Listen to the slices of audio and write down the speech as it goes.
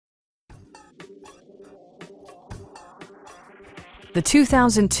the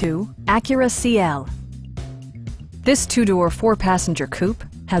 2002 Acura CL. This two-door, four-passenger coupe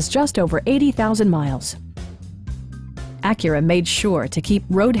has just over 80,000 miles. Acura made sure to keep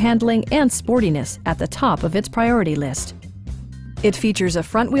road handling and sportiness at the top of its priority list. It features a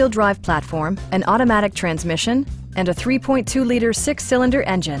front-wheel drive platform, an automatic transmission, and a 3.2-liter six-cylinder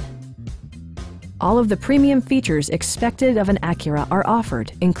engine. All of the premium features expected of an Acura are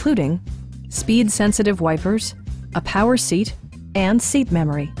offered, including speed-sensitive wipers, a power seat, and seat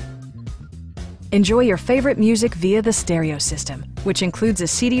memory. Enjoy your favorite music via the stereo system, which includes a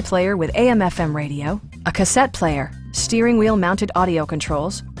CD player with AM/FM radio, a cassette player, steering wheel mounted audio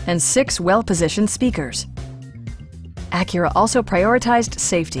controls, and 6 well-positioned speakers. Acura also prioritized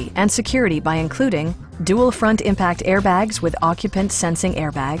safety and security by including dual front impact airbags with occupant sensing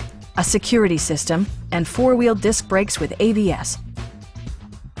airbag, a security system, and 4-wheel disc brakes with ABS.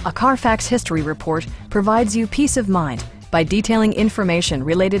 A Carfax history report provides you peace of mind by detailing information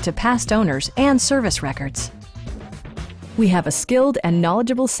related to past owners and service records. We have a skilled and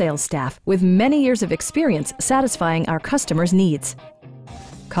knowledgeable sales staff with many years of experience satisfying our customers' needs.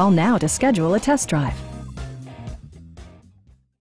 Call now to schedule a test drive.